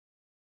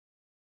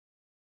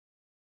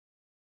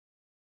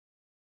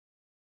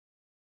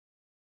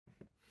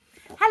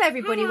Hello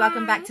everybody,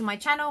 welcome back to my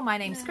channel. My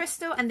name's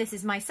Crystal and this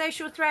is my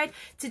social thread.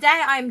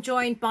 Today I'm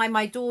joined by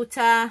my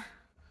daughter,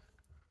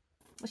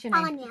 what's your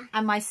name? Anya.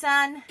 And my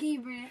son,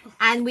 Gabriel.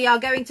 And we are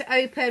going to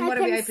open what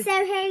are we opening?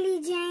 So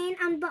Hayley Jane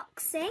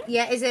unboxing.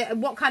 Yeah, is it,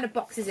 what kind of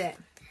box is it?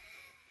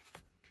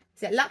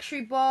 Is it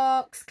luxury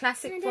box,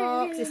 classic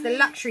box? It's the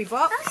luxury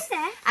box.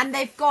 Okay. And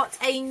they've got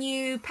a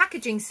new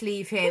packaging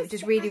sleeve here, which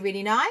is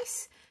really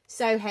nice.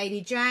 So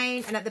Hayley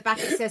Jane, and at the back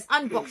it says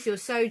unbox your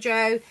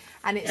sojo,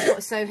 and it's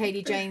got So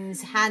Hayley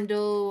Jane's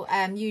handle,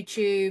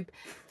 YouTube,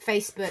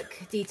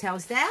 Facebook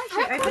details there.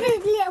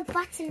 Little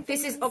button.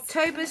 This is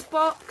October's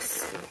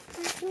box.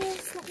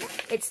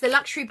 It's the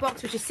luxury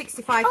box, which is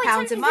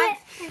 £65 a month,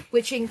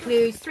 which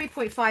includes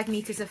 3.5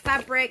 meters of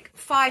fabric,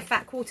 5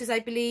 fat quarters, I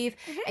believe,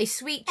 a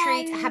sweet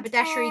treat, a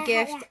haberdashery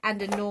gift,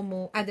 and a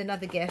normal and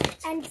another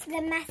gift. And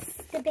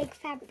the big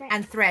fabric.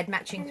 And thread,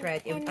 matching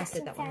thread. I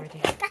said that one already.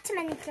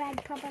 Gatterman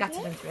thread, probably.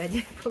 Gatterman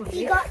thread, probably.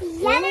 You got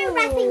yellow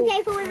wrapping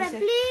paper with a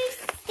blue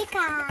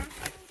sticker.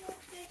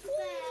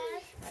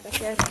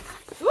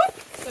 Whoop,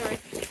 sorry.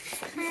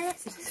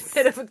 It's a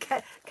bit of a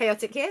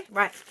chaotic here.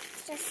 Right.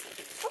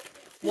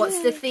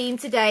 What's the theme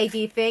today, do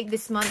you think,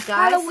 this month,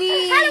 guys?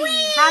 Halloween!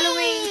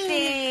 Halloween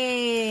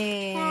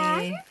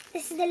theme!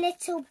 This is the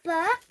little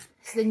book.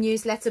 It's the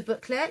newsletter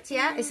booklet,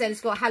 yeah? It says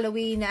it's got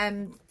Halloween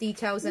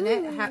details in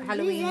it,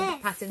 Halloween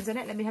patterns in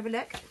it. Let me have a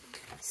look.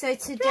 So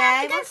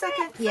today, 1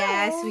 second.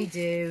 Yes, we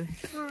do.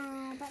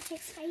 That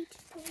takes ages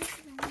to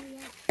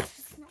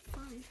it's not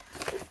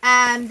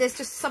fun. There's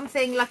just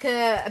something like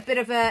a bit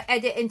of a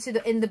edit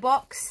in the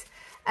box.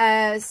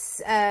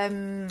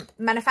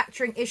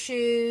 Manufacturing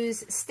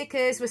issues,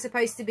 stickers were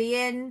supposed to be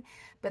in,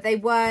 but they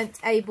weren't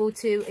able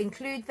to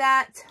include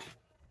that.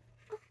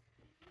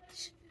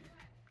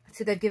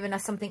 So they've given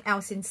us something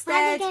else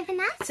instead. What are they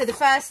giving us? So the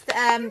first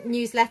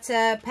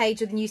newsletter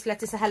page of the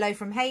newsletter is a hello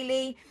from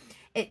Hayley.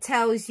 It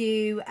tells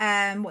you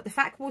what the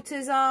fat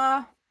quarters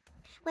are.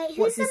 Wait,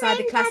 what's who's inside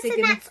the the classic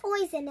person that's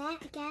always in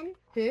it again?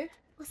 Who?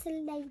 What's the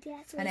lady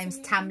that's always Her name's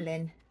in it?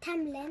 Tamlin.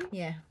 Tamlin?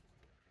 Yeah.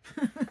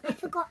 I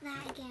forgot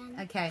that again.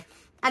 Okay.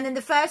 And then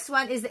the first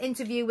one is the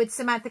interview with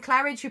Samantha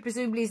Claridge, who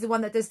presumably is the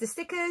one that does the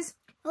stickers.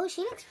 Oh,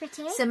 she looks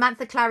pretty.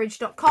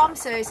 SamanthaClaridge.com.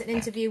 So it's an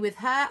interview with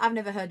her. I've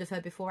never heard of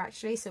her before,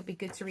 actually, so it'd be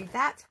good to read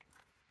that.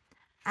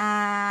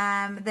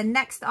 The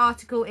next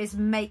article is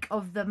Make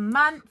of the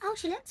Month. Oh,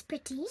 she looks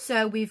pretty.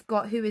 So we've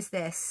got, who is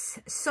this?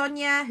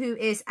 Sonia, who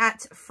is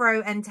at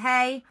Fro and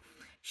Hay.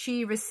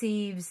 She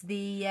receives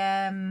the,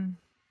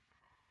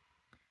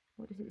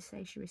 what does it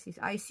say she receives?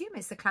 I assume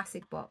it's the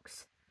classic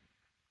box.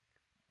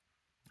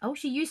 Oh,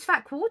 she used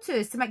fat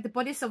quarters to make the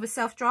bodice of a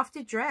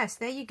self-drafted dress.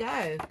 There you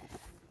go.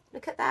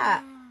 Look at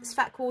that. It's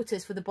fat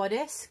quarters for the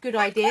bodice. Good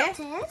idea.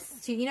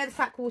 So you know the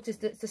fat quarters,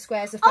 the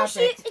squares of fabric.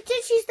 Oh, she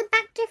just used the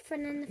back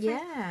different than the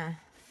front. Yeah.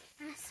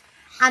 Yes.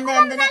 And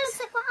then the that next... looks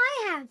like what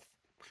I have.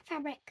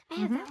 Fabric. I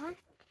have that one.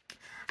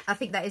 I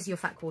think that is your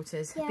fat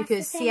quarters, yeah,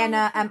 because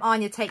Sienna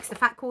Anya takes the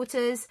fat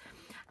quarters.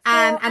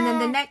 And then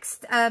the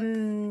next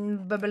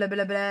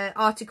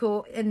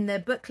article in the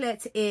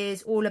booklet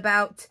is all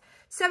about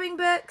sewing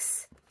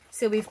books.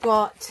 So we've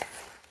got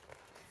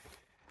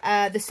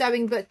the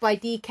sewing book by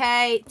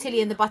DK, Tilly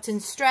and the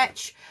Buttons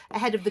Stretch,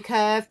 Ahead of the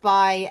Curve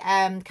by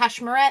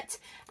Cashmerette,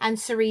 and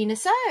Serena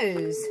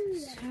Sews.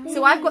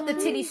 So I've got the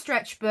Tilly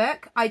Stretch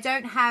book. I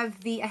don't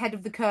have the Ahead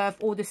of the Curve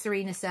or the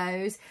Serena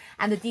Sews,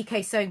 and the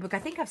DK sewing book. I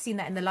think I've seen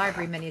that in the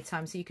library many a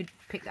time, so you could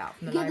pick that up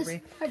from the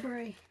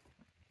library.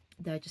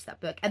 No, just that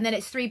book. And then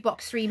it's 3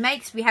 box 3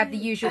 makes. We have the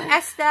usual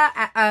Esther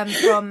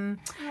from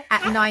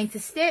At 9 to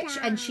Stitch,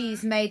 and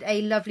she's made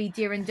a lovely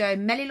Deer and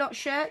Dome Melilot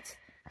shirt.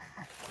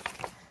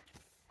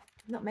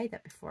 I've not made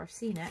that before. I've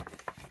seen it.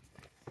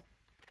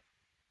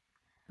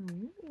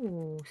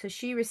 Ooh, so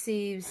she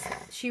receives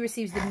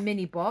the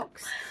mini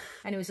box,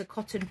 and it was a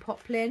cotton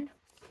poplin.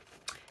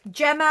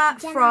 Gemma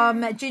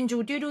from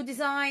Ginger Doodle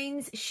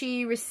Designs.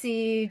 She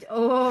received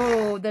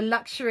the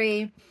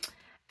luxury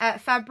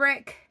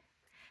fabric.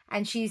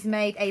 And she's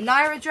made a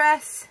Lyra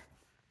dress.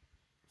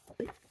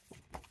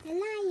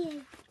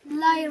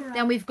 Lyra.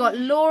 Then we've got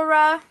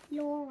Laura.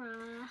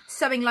 Laura.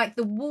 Sewing Like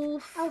the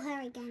Wolf. Oh,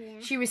 her again, yeah.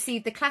 She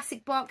received the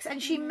classic box.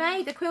 And she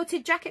made a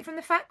quilted jacket from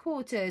the fat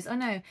quarters. I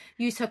know.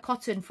 Used her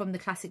cotton from the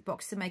classic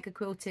box to make a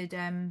quilted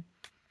jacket.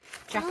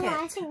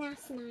 Oh, I think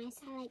that's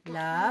nice. I like that.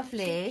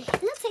 Lovely.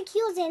 It looks like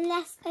yours,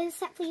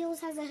 except for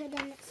yours has a hood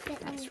and it's a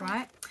bit longer. That's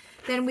right.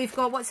 Then we've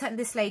got, what's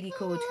this lady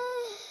called?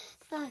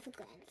 Oh, I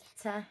forgot.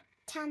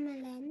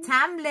 Tamlin.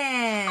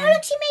 Tamlin. Oh,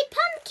 look, she made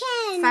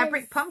pumpkins.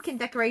 Fabric pumpkin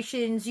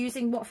decorations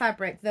using what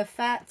fabric? The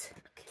fat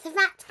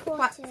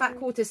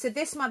quarters. So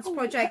this month's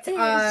project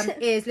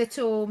is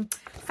little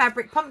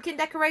fabric pumpkin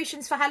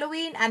decorations for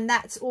Halloween, and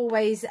that's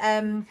always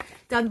done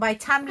by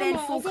Tamlin.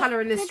 Full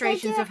colour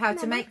illustrations of how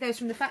to make those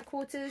from the fat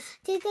quarters.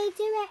 Did they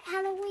do it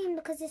Halloween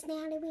because it's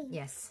near Halloween?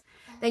 Yes.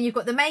 Then you've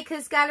got the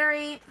Makers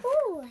Gallery.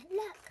 Oh,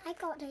 look, I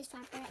got those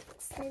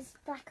fabrics. Those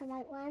black and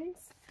white ones.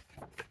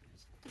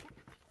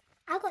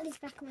 I got these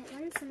black and white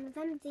ones. Some of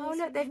them. Oh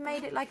look, they've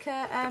made it like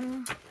a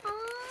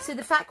So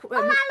the fat... Oh,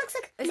 that looks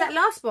like... Is that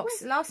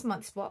last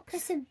month's box?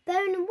 It's a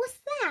bone. And what's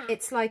that?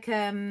 It's like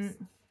A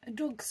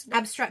dog's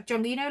abstract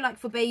jungle, you know, like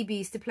for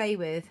babies to play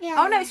with. Yeah.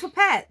 Oh no, it's for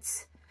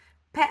pets.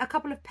 A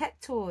couple of pet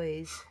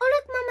toys.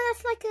 Oh look, Mama,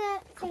 that's like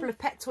a Couple of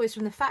pet toys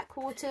from the fat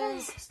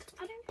quarters.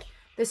 I don't care.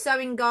 The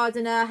sewing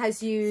gardener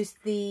has used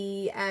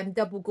the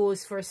double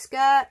gauze for a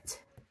skirt.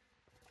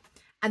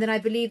 And then I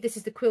believe this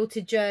is the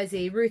quilted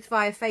jersey. Ruth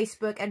via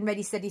Facebook and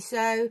Ready Steady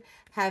Sew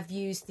have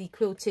used the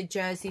quilted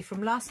jersey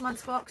from last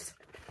month's box.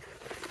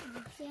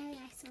 Yeah,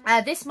 I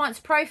saw This month's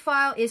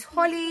profile is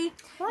Holly,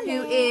 Holly.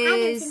 who I haven't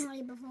is seen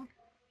Holly before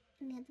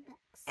in the other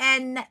books.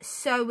 N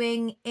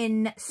sewing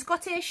in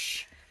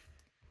Scottish.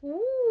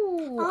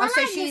 Ooh. Oh, I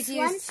So like she's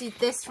this used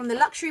this from the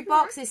luxury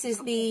box. This is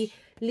the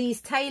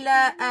Lee's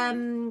Taylor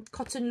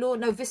cotton lawn,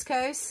 no,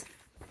 viscose.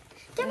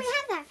 Don't we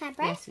have that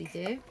fabric? Yes, we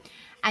do.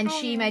 And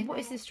she made, what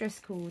is this dress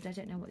called? I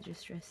don't know what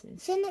this dress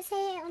is. Shouldn't it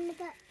say it on the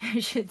book? I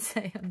should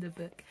say on the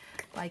book,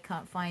 but I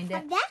can't find it.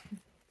 Up there?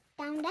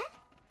 Down there?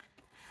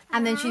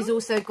 And then she's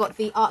also got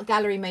the art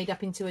gallery made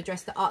up into a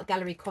dress, the art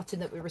gallery cotton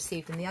that we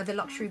received in the other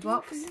luxury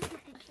box.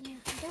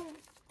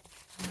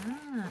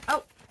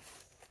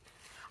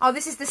 Oh,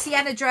 this is the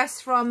Sienna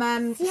dress from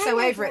Sew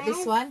Over It,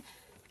 this one.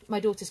 My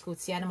daughter's called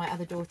Sienna, my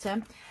other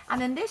daughter.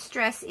 And then this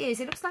dress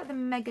is, it looks like the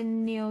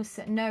Megan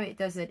Nielsen. No, it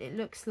doesn't. It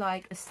looks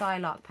like a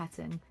style art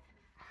pattern.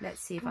 Let's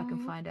see if I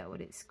can find out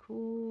what it's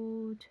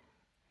called.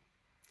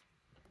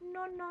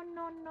 No. No,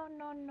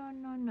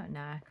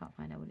 I can't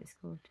find out what it's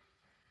called.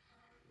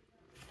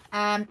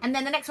 And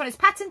then the next one is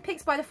Pattern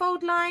Picks by the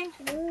Fold Line.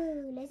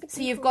 Ooh,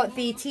 So you've got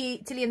the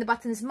Tilly and the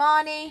Buttons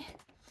Marnie,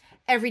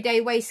 Everyday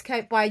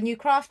Waistcoat by New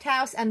Craft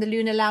House, and the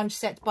Lunar Lounge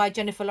set by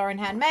Jennifer Lauren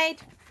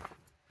Handmade.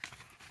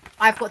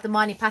 I've got the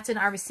Marnie pattern.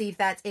 I received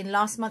that in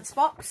last month's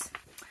box.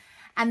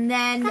 And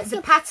then That's the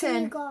your pattern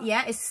pattern, you got.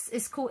 yeah,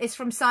 it's cool. It's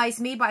from Size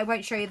Me, but I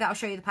won't show you that. I'll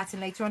show you the pattern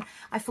later on.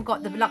 I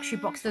forgot the luxury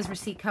box does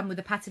come with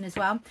a pattern as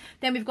well.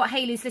 Then we've got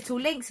Hayley's Little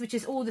Links, which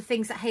is all the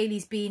things that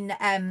Hayley's been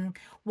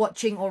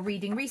watching or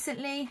reading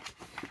recently.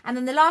 And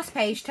then the last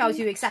page tells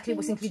you exactly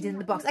what's included in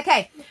the box.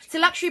 Okay, so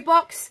luxury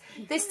box.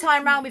 This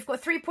time round, we've got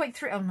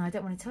 3.3. Oh no, I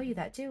don't want to tell you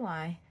that, do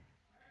I?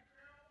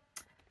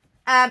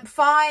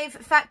 5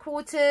 fat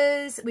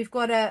quarters. We've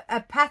got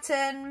a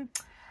pattern,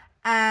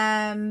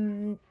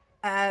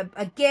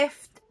 a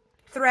gift,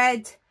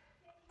 thread,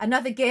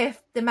 another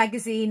gift, the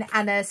magazine,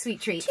 and a sweet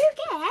treat. 2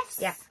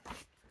 gifts? Yeah.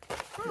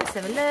 Let's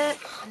have a look.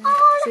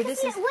 Oh, So look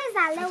this at is- it. What is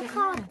that little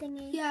card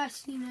thingy? Yeah, I've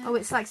seen it. Oh,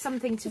 it's like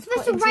something to You're put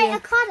supposed to into write your, a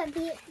card at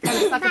the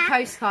it's like a back.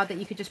 postcard that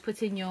you could just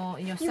put in your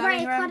You write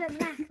sewing a card room. at the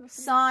back. Or something.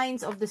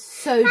 Signs of the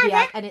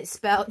Zodiac, and it's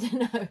spelled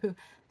no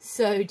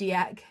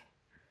Zodiac.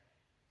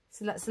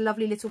 So that's a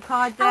lovely little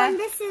card Oh, there. and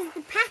this is the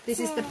pattern. This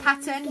is the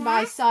pattern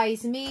by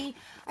Size Me.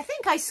 I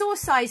think I saw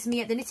Size Me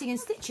at the Knitting and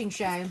Stitching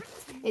show.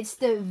 It's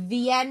the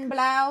Vienne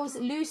blouse,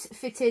 loose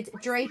fitted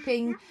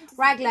draping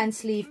raglan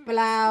sleeve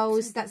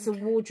blouse. That's a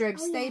wardrobe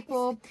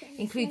staple.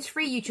 Includes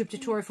free YouTube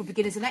tutorial for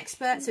beginners and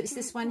experts. So it's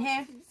this one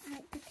here.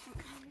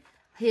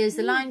 Here's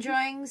the line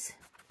drawings.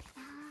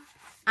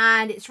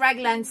 And it's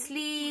raglan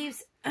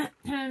sleeves.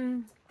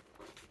 And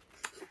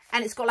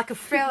it's got like a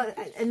frill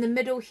in the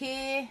middle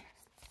here.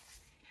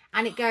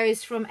 And it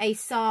goes from a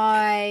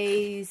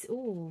size,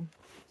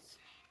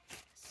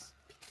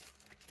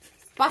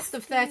 bust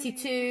of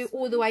 32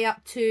 all the way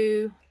up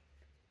to,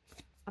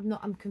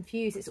 I'm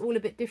confused. It's all a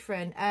bit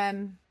different.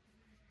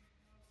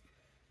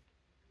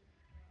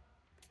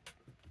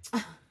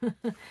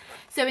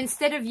 So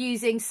instead of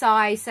using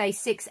size, say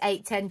 6,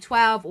 8, 10,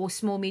 12 or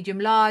small, medium,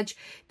 large,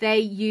 they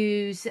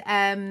use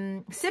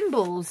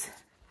symbols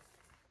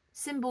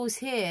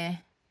here.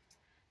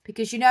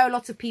 Because, you know, a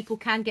lot of people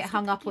can get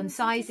hung up on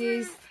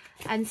sizes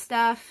and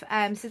stuff.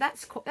 So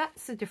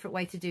that's a different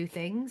way to do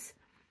things.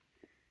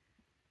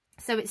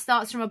 So it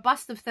starts from a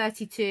bust of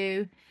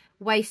 32,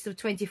 waist of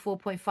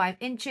 24.5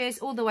 inches,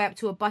 all the way up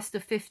to a bust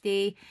of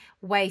 50,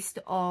 waist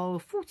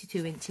of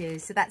 42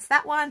 inches. So that's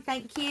that one.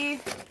 Thank you.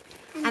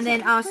 And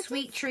then our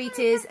sweet treat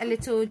is a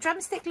little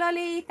drumstick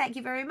lolly. Thank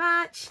you very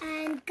much.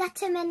 And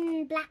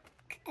Gutterman black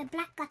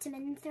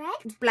Gutterman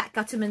thread. Black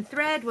Gutterman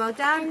thread. Well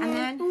done. And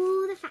then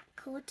all the fat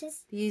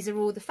quarters. these are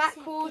all the fat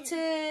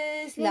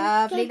quarters. Yeah,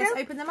 Lovely. Gabriel,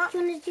 Let's open them up. Do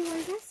you want to do one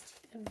first?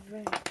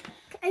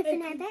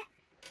 Open it a bit.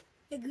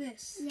 Like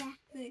this. Yeah.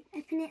 Like,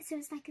 Open it so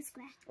it's like a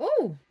square.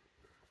 Oh,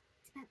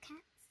 It's about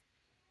cats.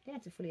 you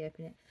have to fully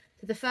open it.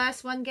 So the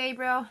first one,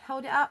 Gabriel,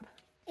 hold it up.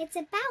 It's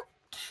about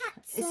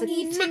cats It's on a-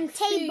 eating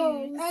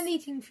tables. and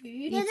eating food.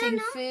 Yeah, Eating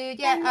not. food. And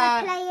Yeah,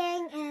 they're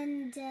playing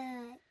and going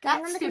on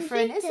that's the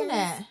different, isn't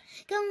computers.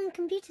 it? Go on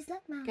computers,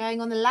 look, Mum. Going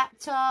on the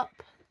laptop.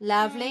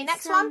 Lovely.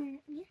 Next one.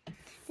 Yeah.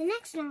 The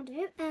next one I'll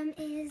do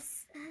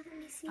is, let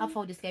me see. I'll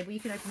fold this, Gabriel. You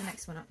can open the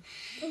next one up.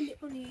 Only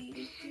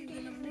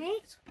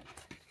Wait.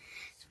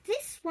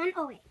 This one,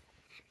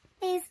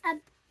 is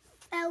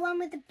a one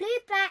with a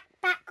blue-black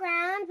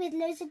background with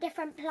loads of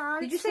different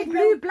plants. Did you say with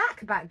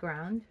blue-black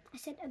background? I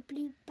said a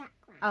blue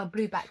background. Oh,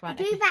 blue background.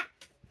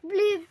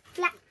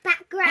 Blue-black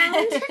background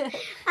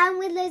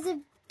with loads of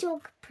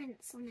dog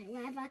prints on it,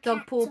 whatever. Dog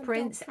cats paw or dog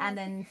prints paw. and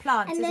then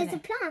plants, And isn't there's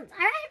it? the plants.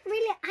 I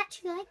really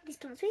actually like these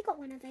plants. We got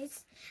one of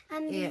those. Yeah,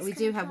 these we kind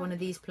do of have one of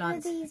these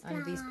plants. these One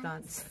of these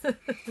plants. And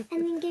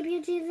then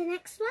Gabriel, do the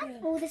next one.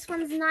 Oh, this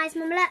one's nice,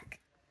 Mum. Look.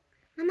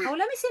 Mama. Oh,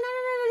 let me see.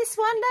 No, this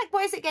one. Look,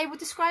 what is it, Gabriel?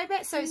 Describe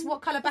it. So it's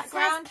what colour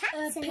background?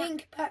 Cats in it.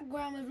 Pink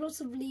background with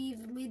lots of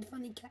leaves and weird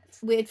funny cats.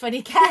 Weird,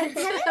 funny cats.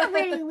 They look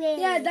really weird.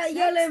 Yeah, that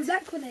yellow and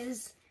black one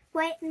is.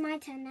 Wait, my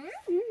turn now.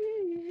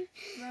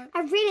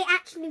 I really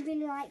actually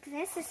like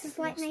this. This is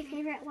like my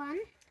favourite one.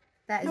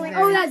 That is Oh, very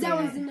Oh, that cute.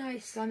 one's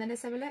nice. Go on then,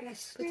 let's have a look.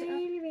 Put it up.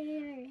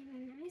 Really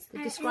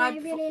nice. Describe, I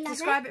really love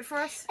describe it. it for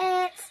us.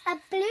 It's a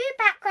blue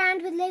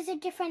background with loads of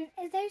different.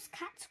 Are those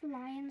cats or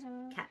lions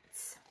or?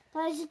 Cats.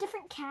 Loads of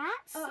different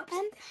cats. Oh,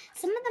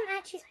 Some of them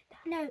actually.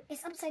 No,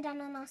 it's upside down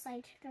on our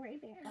side. They're really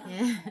weird.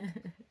 Yeah,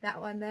 that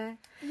one there.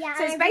 Yeah.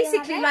 So I it's really love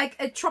basically it. like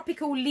a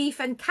tropical leaf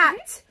and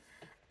cat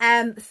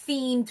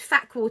themed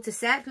fat quarter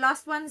set.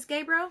 Last one's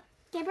Gabriel.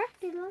 Gabriel,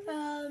 do you love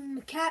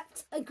it?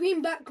 Cat, a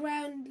green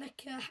background,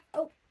 like a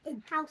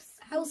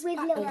House with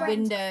back- little With birds.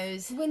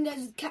 windows. windows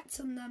with cats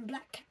on them,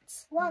 black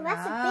cats. Wow,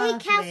 that's a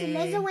big house with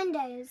loads Lovely. of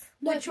windows.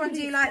 Which one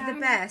do you like the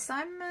best?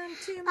 I'm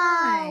two Oh,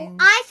 mine.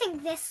 I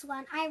think this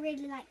one. I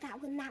really like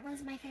that one. That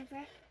one's my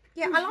favourite.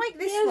 Yeah, I like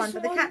this This one,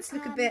 but the one, cats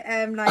look a bit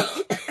like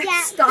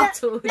Yeah,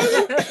 startled.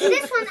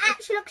 This one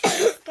actually looks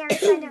really scary,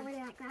 so I don't really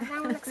like that.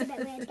 That one looks a bit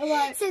weird.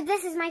 Alright. So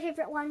this is my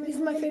favourite one with This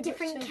is my all the favourite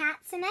different too.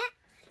 cats in it.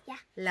 Yeah.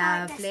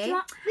 Lovely.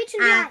 Which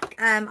one do you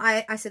And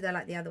like? I said I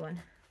like the other one.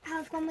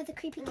 Oh, the one with the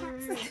creepy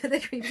cats. The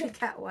creepy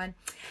cat one.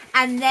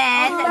 And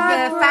then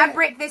the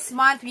fabric this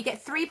month, we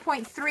get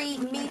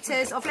 3.3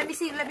 meters of. Let me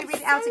see. Let me read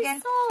it out So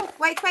again. soft.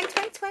 Wait. Mum,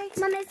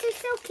 it's so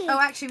silky. Oh,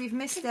 actually, we've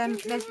missed them.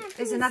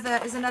 There's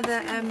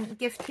another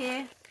gift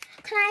here.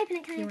 Can I open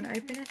it? Can I You open want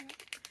it? to open it?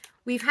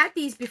 We've had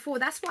these before.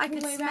 That's what I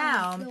could Way smell.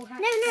 round, No, So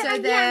yeah,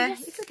 they're.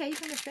 just- It's okay. You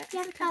can lift it.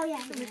 yeah. Oh, yeah.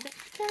 You can lift it.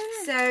 No,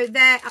 no. So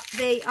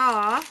they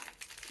are.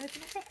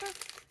 Open it.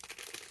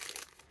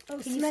 Oh,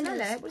 Can you smell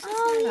it? What's it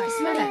Oh, smell like? yeah.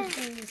 Smell Smell it.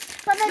 things.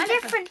 But they're Smell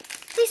it. different.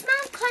 They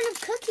smell kind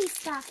of cookie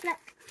stuff. Look.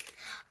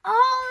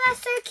 Oh, they're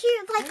so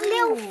cute. Like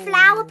little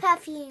flower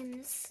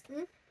perfumes.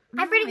 We've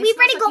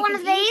already got one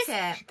of these.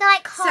 They're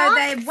like So hearts.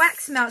 they're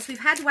wax melts. We've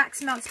had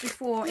wax melts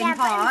before in but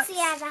hearts.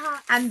 yeah, the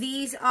hearts. And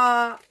these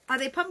are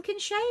they pumpkin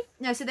shaped?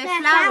 No, so they're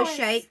They're flower flowers.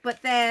 shaped,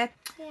 but the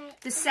Yeah.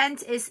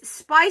 scent is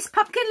spice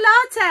pumpkin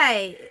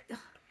latte.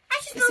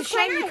 Actually, It's a smells shame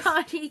quite you nice.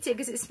 can't eat it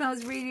because it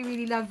smells really,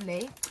 really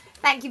lovely.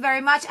 Thank you very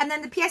much. And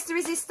then the pièce de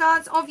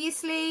résistance,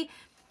 obviously,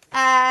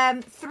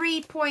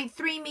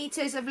 3.3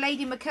 meters of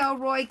Lady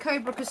McElroy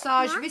Cobra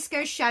Corsage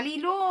Visco Chalet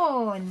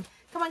Lawn.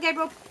 Come on,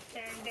 Gabriel.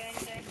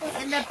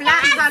 In the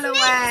black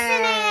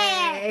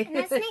colourway. And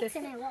there's snakes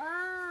in it.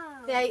 Wow.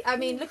 They, I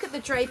mean, look at the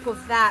drape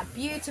of that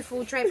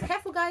beautiful drape.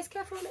 Careful, guys,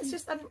 careful. Let's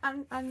just Do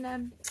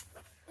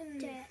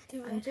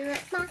it. undo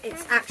it.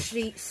 It's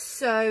actually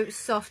so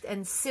soft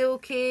and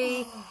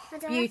silky.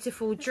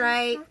 Beautiful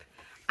drape,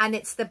 and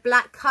it's the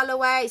black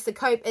colorway.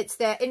 It's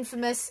the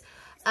infamous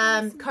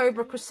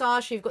Cobra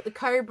Corsage. You've got the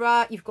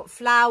cobra. You've got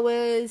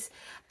flowers.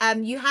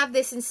 You have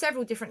this in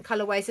several different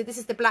colorways. So this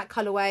is the black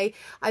colorway.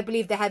 I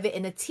believe they have it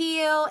in a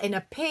teal, in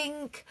a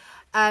pink.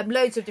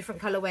 Loads of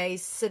different colorways.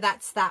 So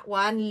that's that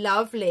one.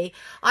 Lovely.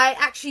 I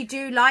actually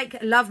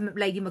love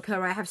Lady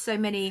McElroy. I have so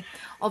many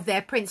of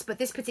their prints, but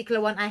this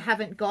particular one I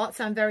haven't got.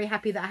 So I'm very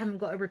happy that I haven't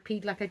got a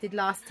repeat like I did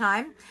last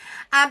time.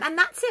 And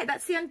that's it.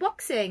 That's the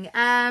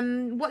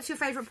unboxing. What's your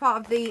favourite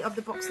part of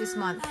the box this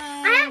month?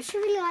 I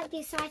actually really like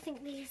these, so I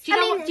think these. Do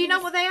you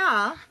know what they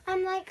are?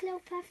 Like little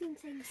perfume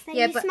things. That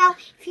Yeah, you but- smell.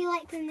 If you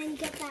like them, then you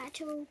get the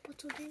actual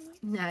bottle. Don't you?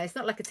 No, it's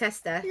not like a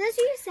tester. That's what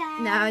you said.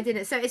 No, I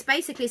didn't. So it's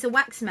basically a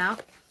wax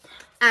melt.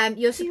 You're Do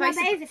you rub supposed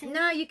it to. over things?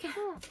 No, you can.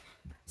 Oh.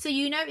 So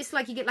you know, it's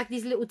like you get like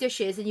these little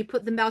dishes, and you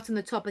put the melt on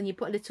the top, and you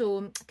put a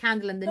little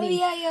candle underneath.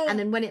 yeah. And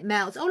then when it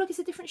melts, oh look, it's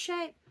a different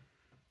shape.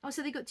 Oh,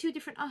 so they got two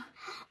different. Oh,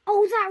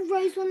 Oh, that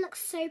rose one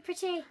looks so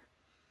pretty.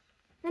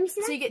 Let me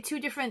see that. so you get two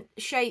different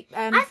shape.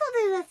 I thought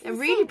they were They're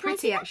really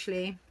pretty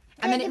actually.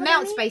 And then Yeah, it but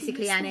melts I mean,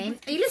 basically, Annie.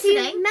 Are you So you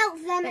listening? melt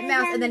them. It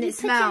melts and then you it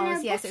put in a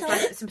smells. Yes, it's bottle.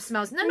 like some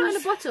smells. No, not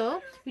in a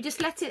bottle. You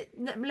just let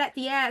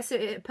the air, so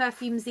it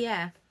perfumes the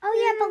air. Oh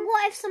yeah, but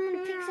what if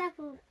someone picks up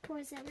or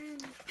pours it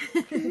around?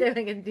 They're not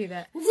going to do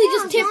that. If they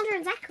just tip, Sandra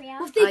and Zachary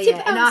are. if they Oh tip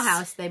yeah, in our us.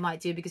 house they might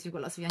do because we've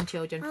got lots of young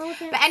children. Oh,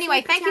 they're But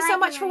anyway, so thank you so pretty.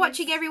 much for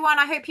watching, everyone.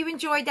 I hope you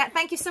enjoyed that.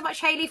 Thank you so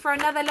much, Hayley, for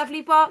another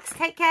lovely box.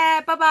 Take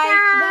care. Bye-bye.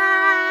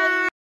 Bye.